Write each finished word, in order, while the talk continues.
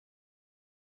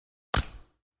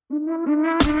Hello,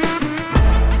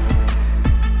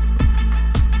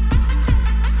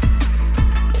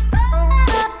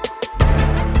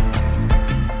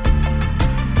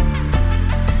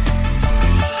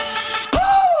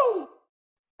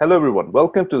 everyone.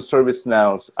 Welcome to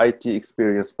ServiceNow's IT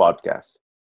Experience Podcast.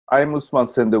 I am Usman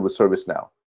Sindhu with ServiceNow.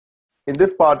 In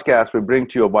this podcast, we bring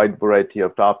to you a wide variety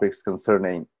of topics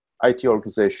concerning IT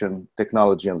organization,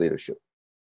 technology, and leadership.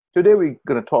 Today, we're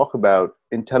going to talk about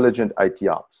intelligent IT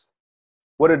ops,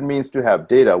 what it means to have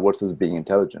data versus being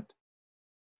intelligent.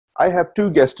 I have two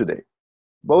guests today.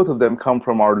 Both of them come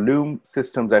from our Loom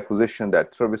Systems acquisition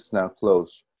that ServiceNow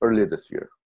closed earlier this year.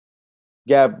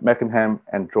 Gab Meckenham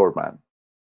and Dror Mann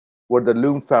were the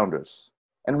Loom founders.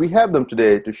 And we have them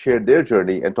today to share their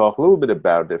journey and talk a little bit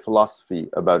about their philosophy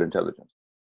about intelligence,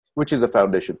 which is a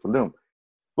foundation for Loom.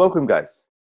 Welcome, guys.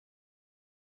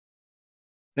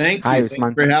 Thank you. Hi,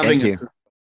 Usman. For having Thank us.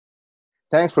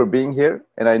 Thanks for being here.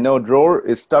 And I know Dror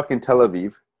is stuck in Tel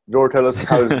Aviv. Dror, tell us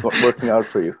how it's working out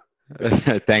for you.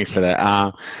 Thanks for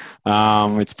that.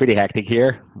 It's pretty hectic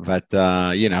here, but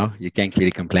you can't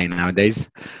really complain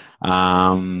nowadays.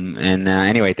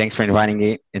 Anyway, thanks for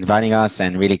inviting us,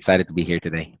 and really excited to be here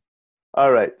today.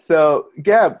 All right. So,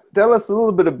 Gab, tell us a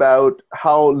little bit about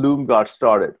how Loom got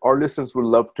started. Our listeners would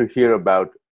love to hear about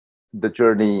the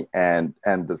journey and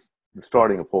the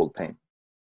starting of the whole thing.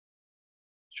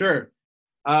 Sure.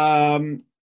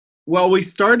 Well, we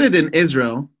started in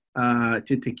Israel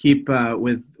to keep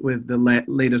with the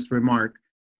latest remark,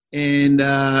 and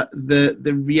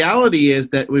the reality is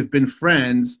that we've been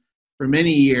friends for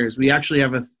many years. We actually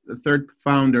have a third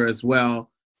founder as well.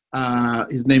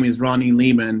 His name is Ronnie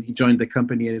Lehman. He joined the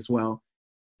company as well.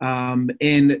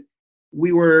 And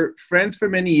we were friends for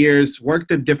many years,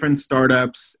 worked at different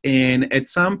startups, and at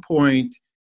some point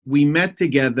we met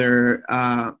together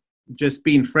just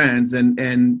being friends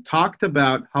and talked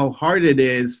about how hard it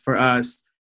is for us,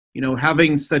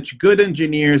 having such good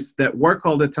engineers that work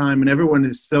all the time and everyone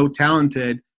is so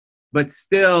talented, but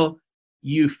still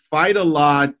you fight a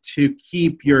lot to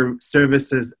keep your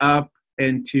services up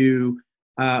and to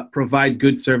provide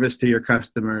good service to your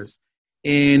customers.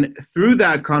 And through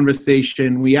that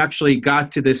conversation, we actually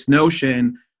got to this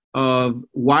notion of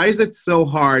why is it so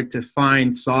hard to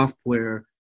find software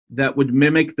that would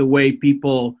mimic the way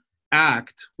people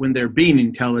act when they're being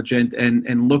intelligent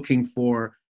and looking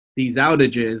for these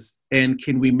outages, and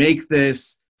can we make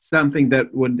this something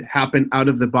that would happen out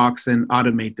of the box and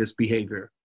automate this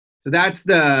behavior? So that's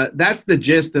the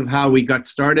gist of how we got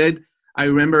started. I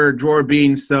remember Dror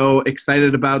being so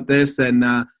excited about this and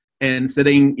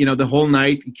sitting, the whole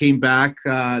night. He came back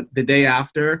the day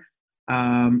after.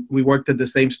 We worked at the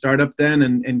same startup then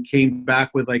and came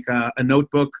back with like a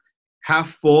notebook half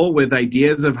full with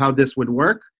ideas of how this would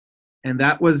work. And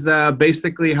that was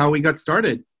basically how we got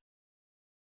started.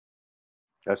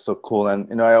 That's so cool.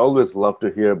 And, I always love to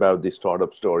hear about these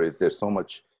startup stories. There's so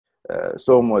much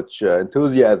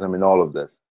enthusiasm in all of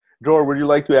this. Dror, would you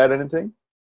like to add anything?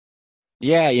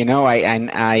 Yeah,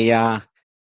 I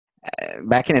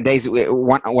back in the days,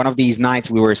 one of these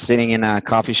nights we were sitting in a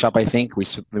coffee shop. I think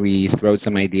we threw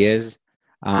some ideas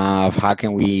of how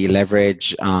can we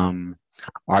leverage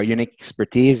our unique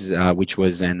expertise, which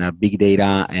was in big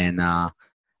data and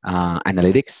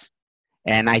analytics.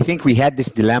 And I think we had this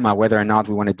dilemma whether or not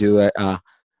we want to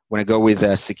go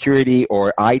with security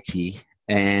or IT.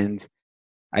 And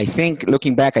I think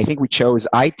looking back, I think we chose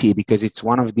IT because it's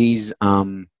one of these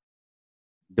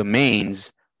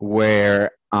domains where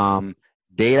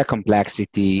data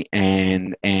complexity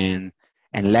and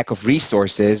lack of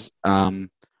resources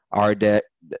are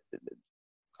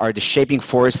the shaping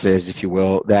forces, if you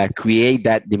will, that create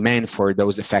that demand for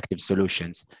those effective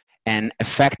solutions. And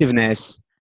effectiveness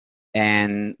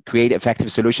and create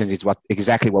effective solutions is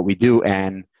exactly what we do.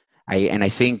 And I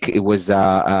think it was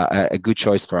a good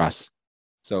choice for us.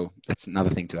 So that's another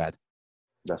thing to add.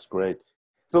 That's great.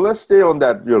 So let's stay on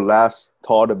that, your last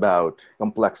thought about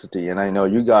complexity. And I know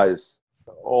you guys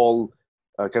all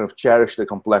kind of cherish the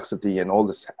complexity and all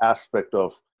this aspect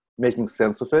of making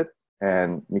sense of it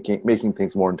and making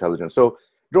things more intelligent. So,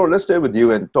 Dror, let's stay with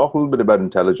you and talk a little bit about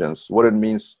intelligence, what it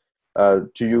means to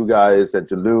you guys and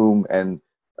to Loom, and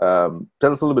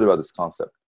tell us a little bit about this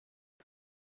concept.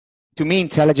 To me,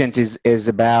 intelligence is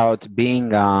about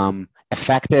being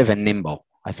effective and nimble.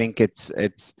 I think we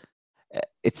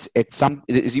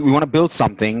want to build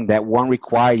something that won't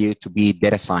require you to be a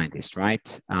data scientist,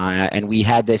 right? And we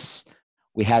had this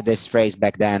phrase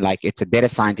back then, like it's a data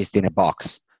scientist in a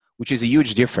box, which is a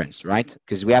huge difference, right?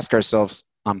 Because we ask ourselves,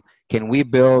 can we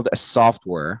build a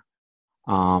software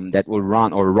that will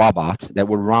run, or a robot that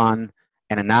will run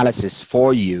an analysis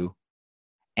for you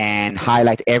and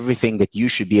highlight everything that you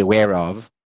should be aware of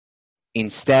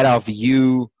instead of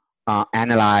you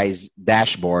analyze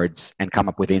dashboards and come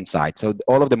up with insights. So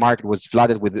all of the market was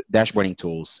flooded with dashboarding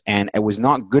tools, and it was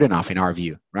not good enough in our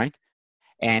view, right?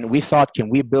 And we thought, can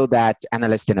we build that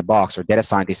analyst in a box or data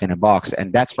scientist in a box?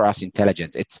 And that's for us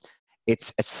intelligence.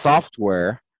 It's a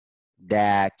software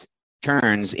that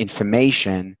turns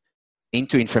information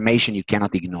into information you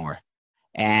cannot ignore.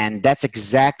 And that's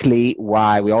exactly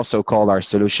why we also call our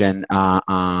solution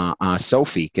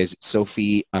Sophie, because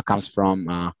Sophie comes from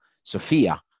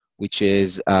Sophia, which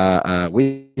is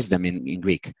wisdom in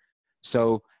Greek.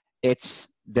 So it's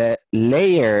the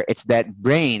layer, it's that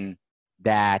brain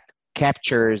that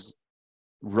captures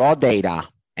raw data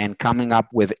and coming up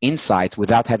with insights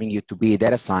without having you to be a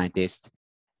data scientist,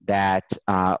 that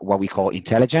what we call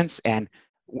intelligence. And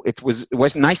it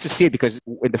was nice to see it, because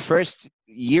in the first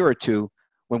year or two,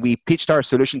 when we pitched our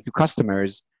solution to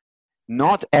customers,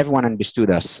 not everyone understood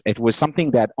us. It was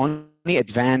something that only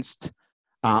advanced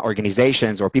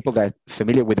organizations or people that are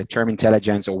familiar with the term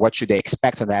intelligence or what should they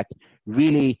expect of that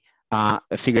really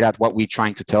figured out what we're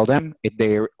trying to tell them.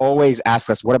 They always ask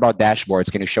us, what about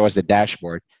dashboards? Can you show us the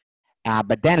dashboard?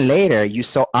 But then later, you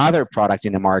saw other products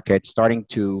in the market starting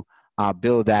to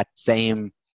build that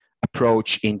same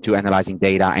approach into analyzing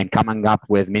data and coming up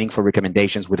with meaningful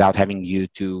recommendations without having you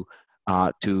to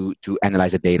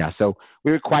analyze the data. So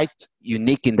we were quite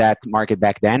unique in that market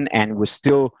back then, and we're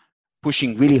still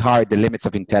pushing really hard the limits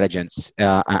of intelligence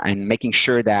and making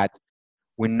sure that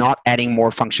we're not adding more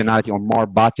functionality or more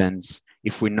buttons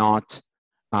if we're not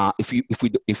if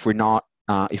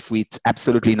it's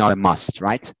absolutely not a must,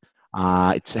 right?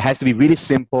 It has to be really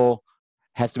simple,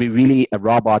 has to be really a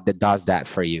robot that does that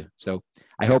for you. So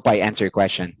I hope I answer your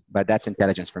question, but that's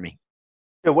intelligence for me.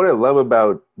 Yeah, what I love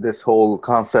about this whole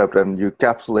concept, and you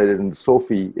encapsulate it in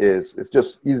Sophie, is it's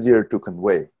just easier to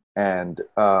convey. And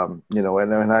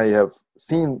and I have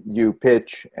seen you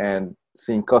pitch and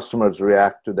seen customers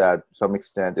react to that to some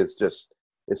extent.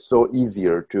 It's so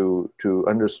easier to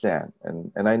understand.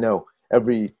 And I know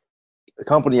every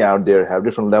company out there have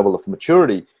different level of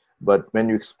maturity, but when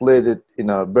you explain it in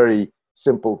a very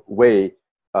simple way,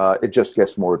 it just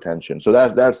gets more attention. So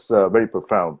that's very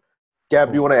profound. Gab,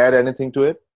 do you want to add anything to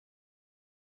it?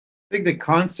 I think the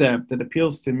concept that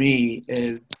appeals to me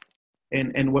is,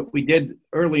 and what we did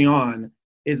early on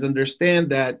is understand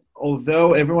that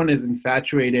although everyone is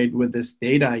infatuated with this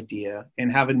data idea,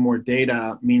 and having more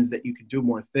data means that you can do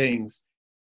more things,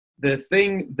 the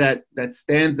thing that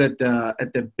stands at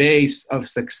the base of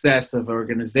success of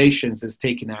organizations is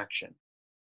taking action.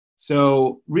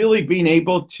 So really being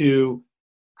able to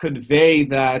convey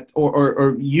that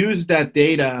or use that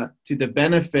data to the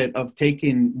benefit of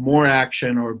taking more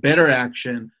action or better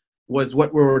action was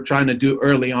what we were trying to do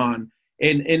early on.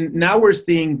 And now we're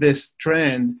seeing this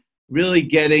trend really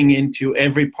getting into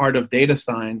every part of data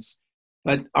science.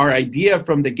 But our idea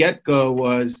from the get-go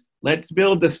was, let's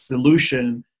build a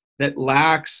solution that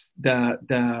lacks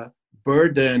the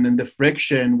burden and the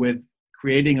friction with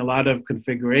creating a lot of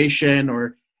configuration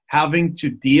or having to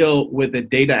deal with the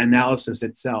data analysis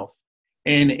itself.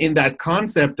 And in that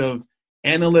concept of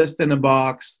analyst in a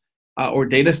box or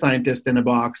data scientist in a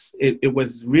box, it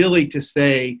was really to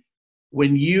say,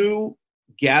 when you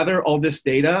gather all this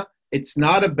data, it's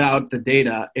not about the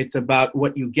data, it's about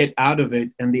what you get out of it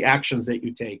and the actions that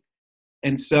you take.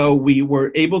 And so we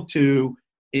were able to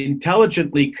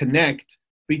intelligently connect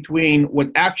between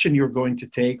what action you're going to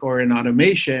take or an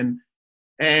automation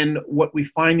and what we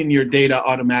find in your data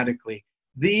automatically.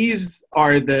 These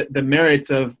are the merits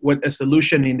of what a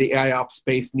solution in the AIOps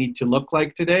space need to look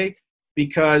like today,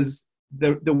 because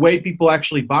the way people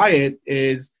actually buy it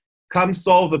is, come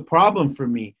solve a problem for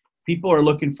me. People are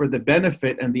looking for the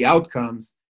benefit and the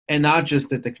outcomes and not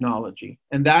just the technology.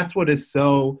 And that's what is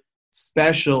so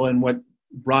special and what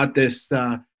brought this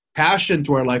passion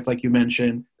to our life, like you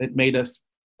mentioned, that made us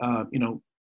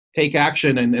take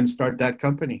action and start that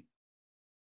company.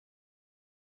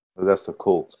 That's so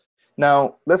cool.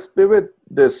 Now, let's pivot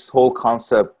this whole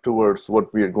concept towards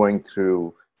what we are going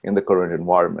through in the current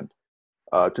environment.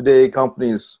 Today,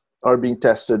 companies are being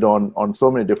tested on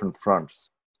so many different fronts.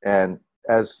 And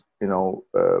as you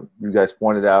guys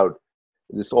pointed out,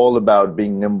 it's all about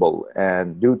being nimble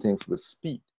and do things with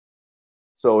speed.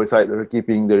 So it's either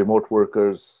keeping the remote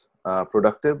workers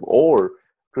productive or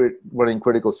running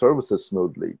critical services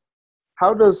smoothly.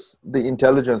 How does the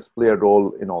intelligence play a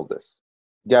role in all this?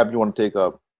 Gab, you want to take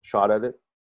a shot at it?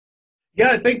 Yeah,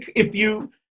 I think if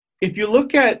you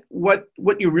look at what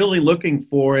you're really looking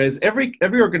for is every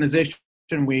organization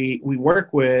we work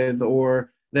with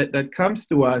or that comes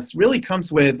to us really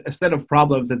comes with a set of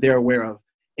problems that they're aware of.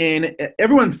 And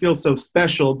everyone feels so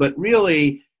special, but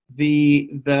really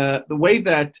the way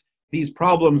that these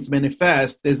problems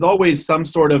manifest is always some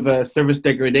sort of a service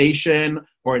degradation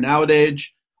or an outage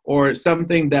or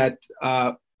something that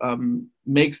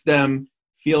makes them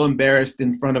feel embarrassed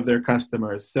in front of their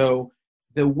customers. So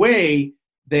the way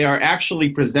they are actually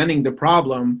presenting the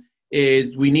problem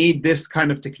is we need this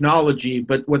kind of technology,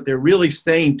 but what they're really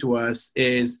saying to us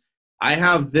is, I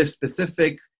have this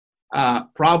specific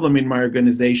problem in my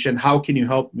organization. How can you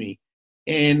help me?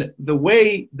 And the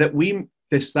way that we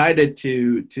decided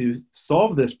to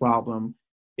solve this problem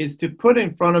is to put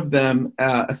in front of them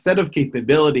a set of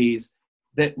capabilities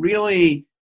that really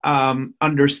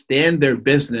understand their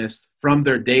business from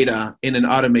their data in an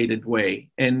automated way.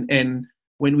 And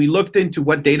when we looked into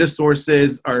what data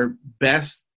sources are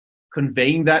best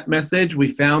conveying that message, we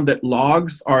found that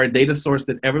logs are a data source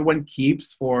that everyone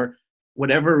keeps for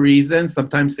whatever reason,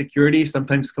 sometimes security,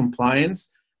 sometimes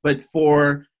compliance. But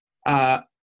for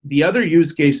the other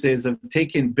use cases of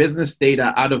taking business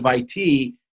data out of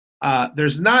IT,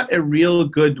 there's not a real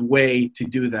good way to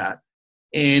do that.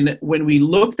 And when we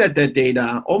looked at that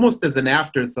data, almost as an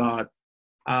afterthought,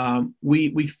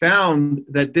 we found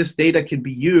that this data can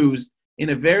be used in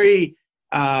a very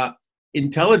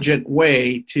intelligent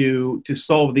way to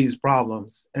solve these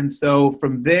problems. And so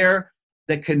from there,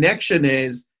 the connection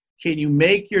is, can you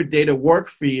make your data work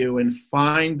for you and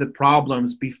find the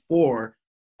problems before,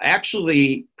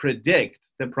 actually predict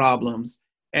the problems,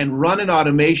 and run an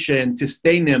automation to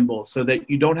stay nimble so that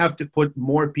you don't have to put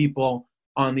more people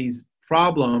on these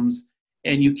problems,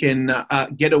 and you can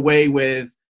get away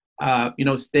with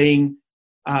staying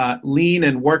lean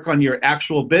and work on your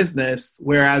actual business,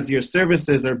 whereas your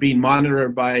services are being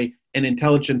monitored by an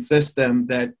intelligent system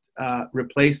that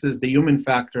replaces the human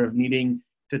factor of needing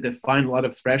to define a lot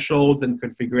of thresholds and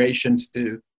configurations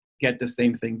to get the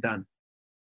same thing done.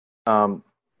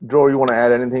 Joe, you want to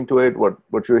add anything to it?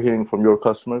 What you're hearing from your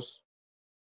customers?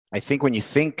 I think when you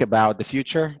think about the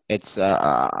future, it's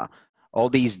all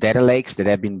these data lakes that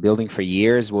have been building for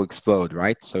years will explode,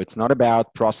 right? So it's not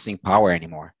about processing power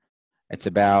anymore. It's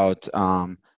about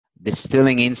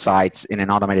distilling insights in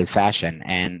an automated fashion,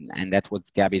 and that's what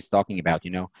Gabby is talking about.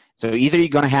 So either you're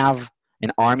going to have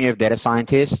an army of data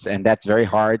scientists, and that's very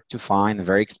hard to find and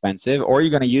very expensive, or you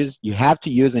have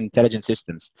to use intelligent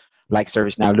systems like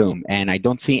ServiceNow Loom, and I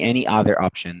don't see any other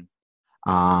option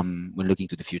when looking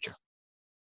to the future.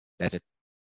 That's it.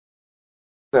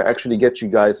 To actually get you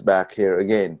guys back here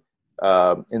again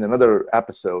in another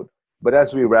episode, but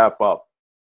as we wrap up,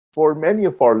 for many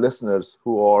of our listeners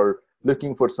who are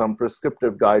looking for some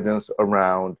prescriptive guidance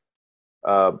around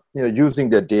using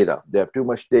their data, they have too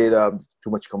much data, too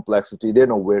much complexity, they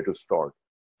know where to start.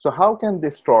 So how can they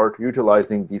start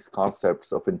utilizing these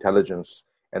concepts of intelligence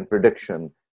and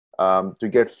prediction to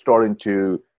get starting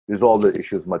to resolve the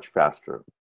issues much faster?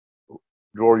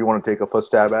 Dror, you want to take a first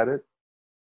stab at it?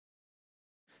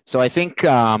 So I think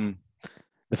the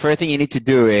first thing you need to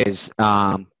do is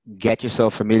get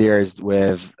yourself familiar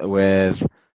with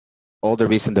all the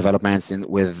recent developments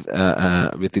with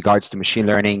regards to machine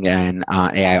learning and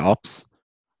AI ops.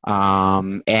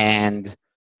 And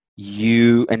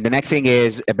the next thing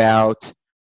is about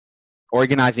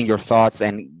organizing your thoughts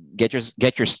and get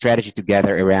your strategy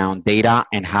together around data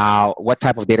and what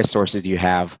type of data sources do you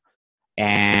have,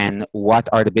 and what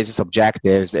are the business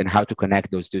objectives, and how to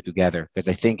connect those two together. Because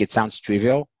I think it sounds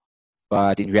trivial,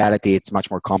 but in reality, it's much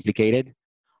more complicated.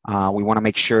 We want to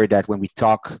make sure that when we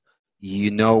talk,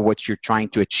 you know what you're trying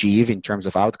to achieve in terms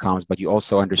of outcomes, but you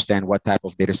also understand what type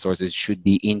of data sources should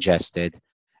be ingested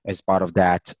as part of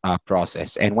that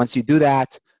process. And once you do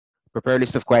that, prepare a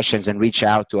list of questions and reach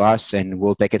out to us, and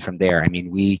we'll take it from there. I mean,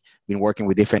 we've been working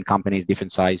with different companies,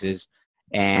 different sizes,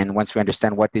 and once we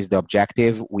understand what is the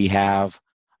objective, we have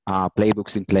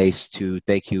playbooks in place to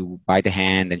take you by the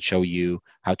hand and show you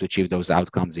how to achieve those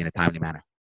outcomes in a timely manner.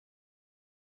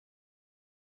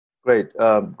 Great.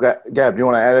 Gab, do you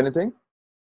want to add anything?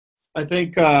 I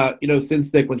think,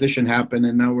 since the acquisition happened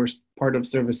and now we're part of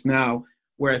ServiceNow,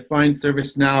 where I find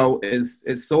ServiceNow is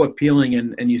so appealing,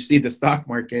 and you see the stock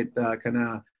market kind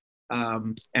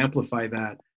of amplify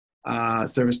that,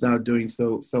 ServiceNow doing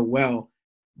so well.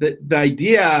 The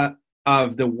idea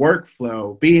of the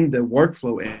workflow, being the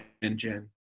workflow engine,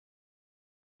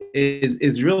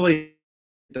 is really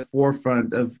the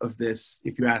forefront of this.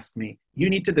 If you ask me, you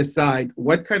need to decide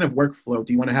what kind of workflow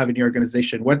do you want to have in your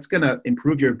organization, what's going to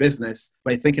improve your business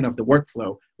by thinking of the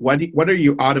workflow, what are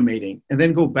you automating, and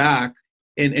then go back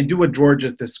and do what George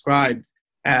just described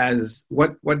as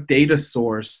what data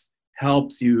source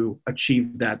helps you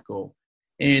achieve that goal.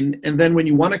 And then when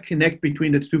you want to connect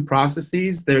between the two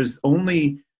processes, there's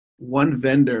only one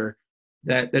vendor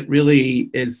that really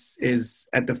is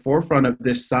at the forefront of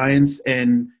this science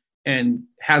and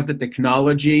has the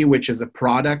technology, which is a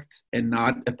product and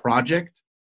not a project,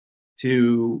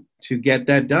 to get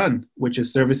that done, which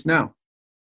is ServiceNow.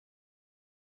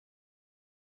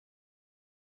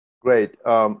 Great.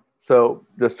 So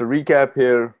just to recap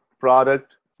here,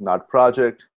 product, not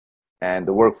project, and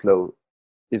the workflow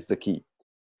is the key.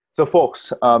 So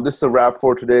folks, this is a wrap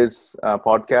for today's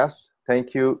podcast.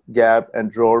 Thank you, Gab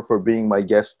and Dror, for being my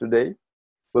guests today.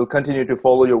 We'll continue to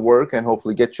follow your work and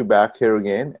hopefully get you back here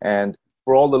again. And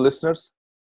for all the listeners,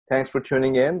 thanks for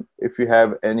tuning in. If you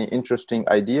have any interesting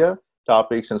idea,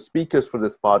 topics, and speakers for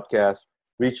this podcast,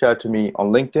 reach out to me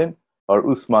on LinkedIn or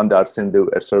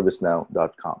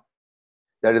usman.sindhu@servicenow.com.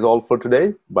 That is all for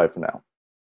today. Bye for now.